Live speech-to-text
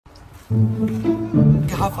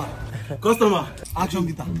Kafa. Customer. Action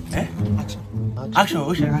guitar. Eh? Action. Action.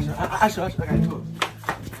 Action.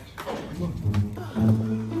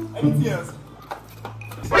 Anything else?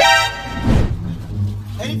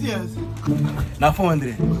 Anything else? Now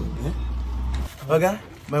 400. Okay?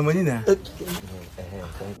 My money now.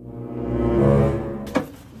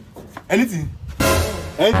 Anything?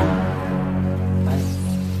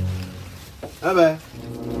 Bye-bye.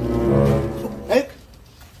 Hey?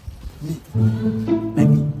 Me. Like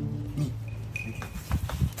me.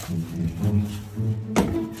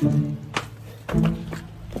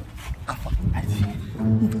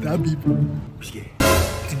 That people.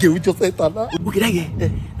 To get with your sister now. Okay, that guy.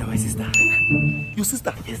 Now my sister. Your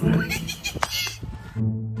sister? Yes, now.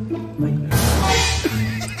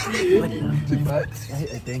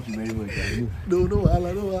 Thank you very much. No,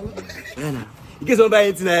 Allah. Anna, you get somebody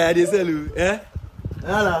anything I sell you, eh?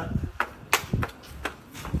 Anna.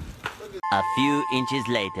 A few inches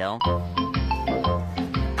later.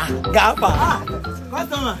 Gaffa.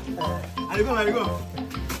 Customer. I go.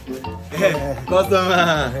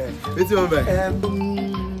 Customer. What's your number?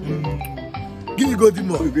 Give me good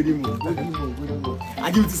more. I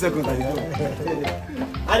give you 2 seconds. I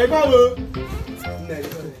go.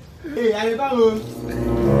 Hey, I go.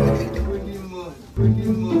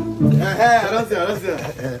 I don't see.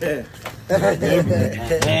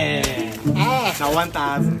 Now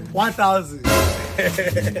 1,000. 1,000.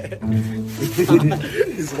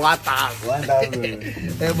 It's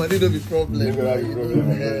 1,000. Money don't be problem.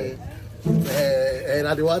 And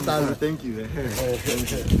at the 1,000. Thank you.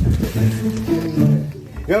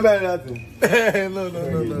 You buy nothing? No.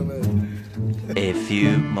 A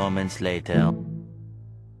few moments later.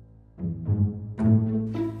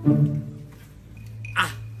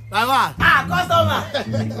 Customer.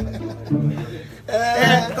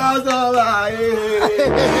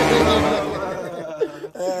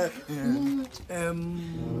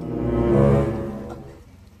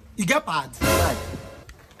 You get pad?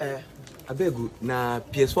 I beg you, na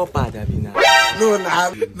PS4 pad I be na. No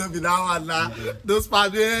be that one na. Those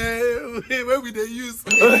pads where we dey use.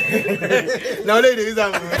 Now they use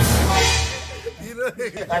them. You know.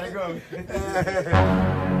 I go.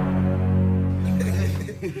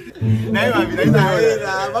 Now you be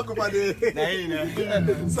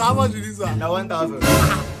so how much is this one? Now 1,000.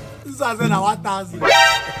 This one say now 1,000.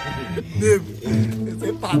 Babe, it's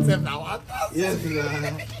a part of now 1,000. Yes,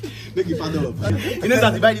 make it pad up. You know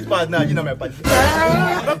that if I buy this part now, you know my pad. Make it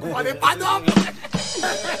pad up.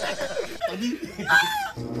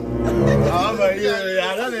 Oh my God,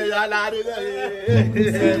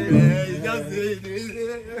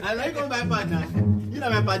 I like on my pad now. You know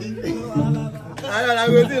my paddy. I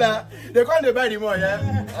go see that. They can't buy anymore,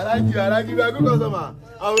 yeah? I like you. A good customer.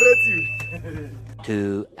 I'll rate you.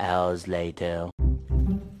 2 hours later.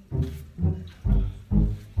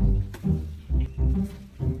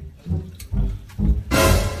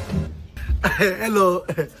 Hello.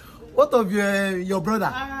 What of your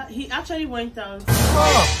brother? He actually went out.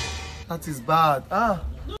 Oh, that is bad.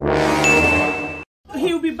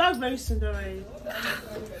 He'll be back very soon, don't worry.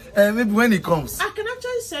 Maybe when he comes. I can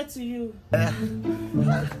actually say to you.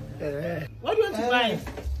 What do you want to buy?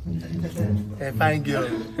 Fine girl.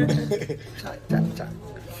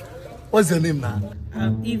 What's your name now?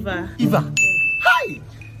 Eva. Eva. Hi!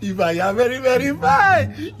 Eva, you are very, very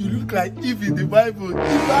fine. You look like Eve in the Bible.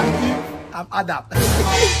 Eva, Eve, I'm Adam.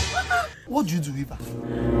 What do you do, Eva?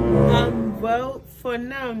 Well, for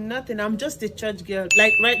now, nothing. I'm just a church girl.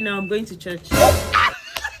 Like right now, I'm going to church.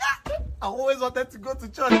 I always wanted to go to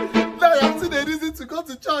church. Now I have seen a reason to go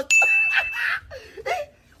to church.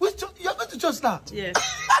 Hey, which church? You're going to church now? Yes.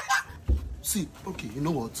 See, okay, you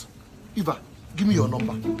know what? Eva, give me your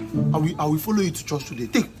number. I will follow you to church today.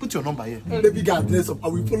 Take, put your number here. Let me go dress up. I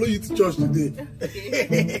will follow you to church today.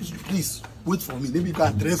 Okay. Please, wait for me. Let me go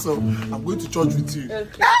dress up. I'm going to church with you.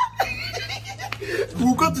 Okay.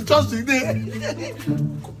 We'll go to church today.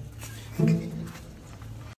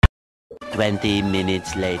 20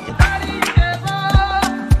 minutes later.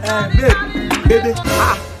 Baby.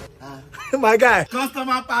 My guy.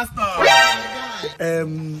 Customer pastor.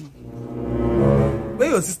 Where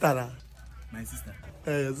your sister now? My sister.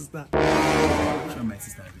 Your sister. Show my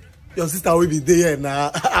sister. Your sister will be there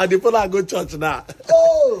now. And the follow go church now.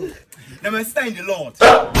 Oh. Now my sister in the Lord.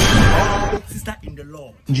 Sister in the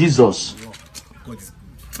Lord. Jesus. God is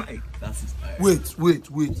good. That's his life. Wait.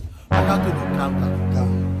 I can't do the calm down.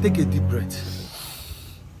 Take a deep breath.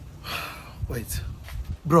 Wait.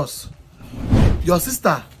 Bros, your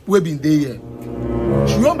sister will be there.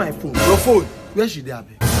 She want my phone. Your phone. Where she there,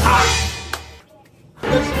 babe?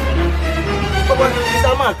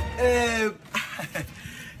 Mr. Mark.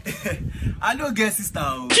 I don't get sister.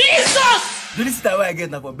 Jesus! The only sister I get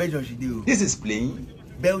now for Belgium she do. This is playing.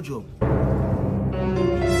 Belgium.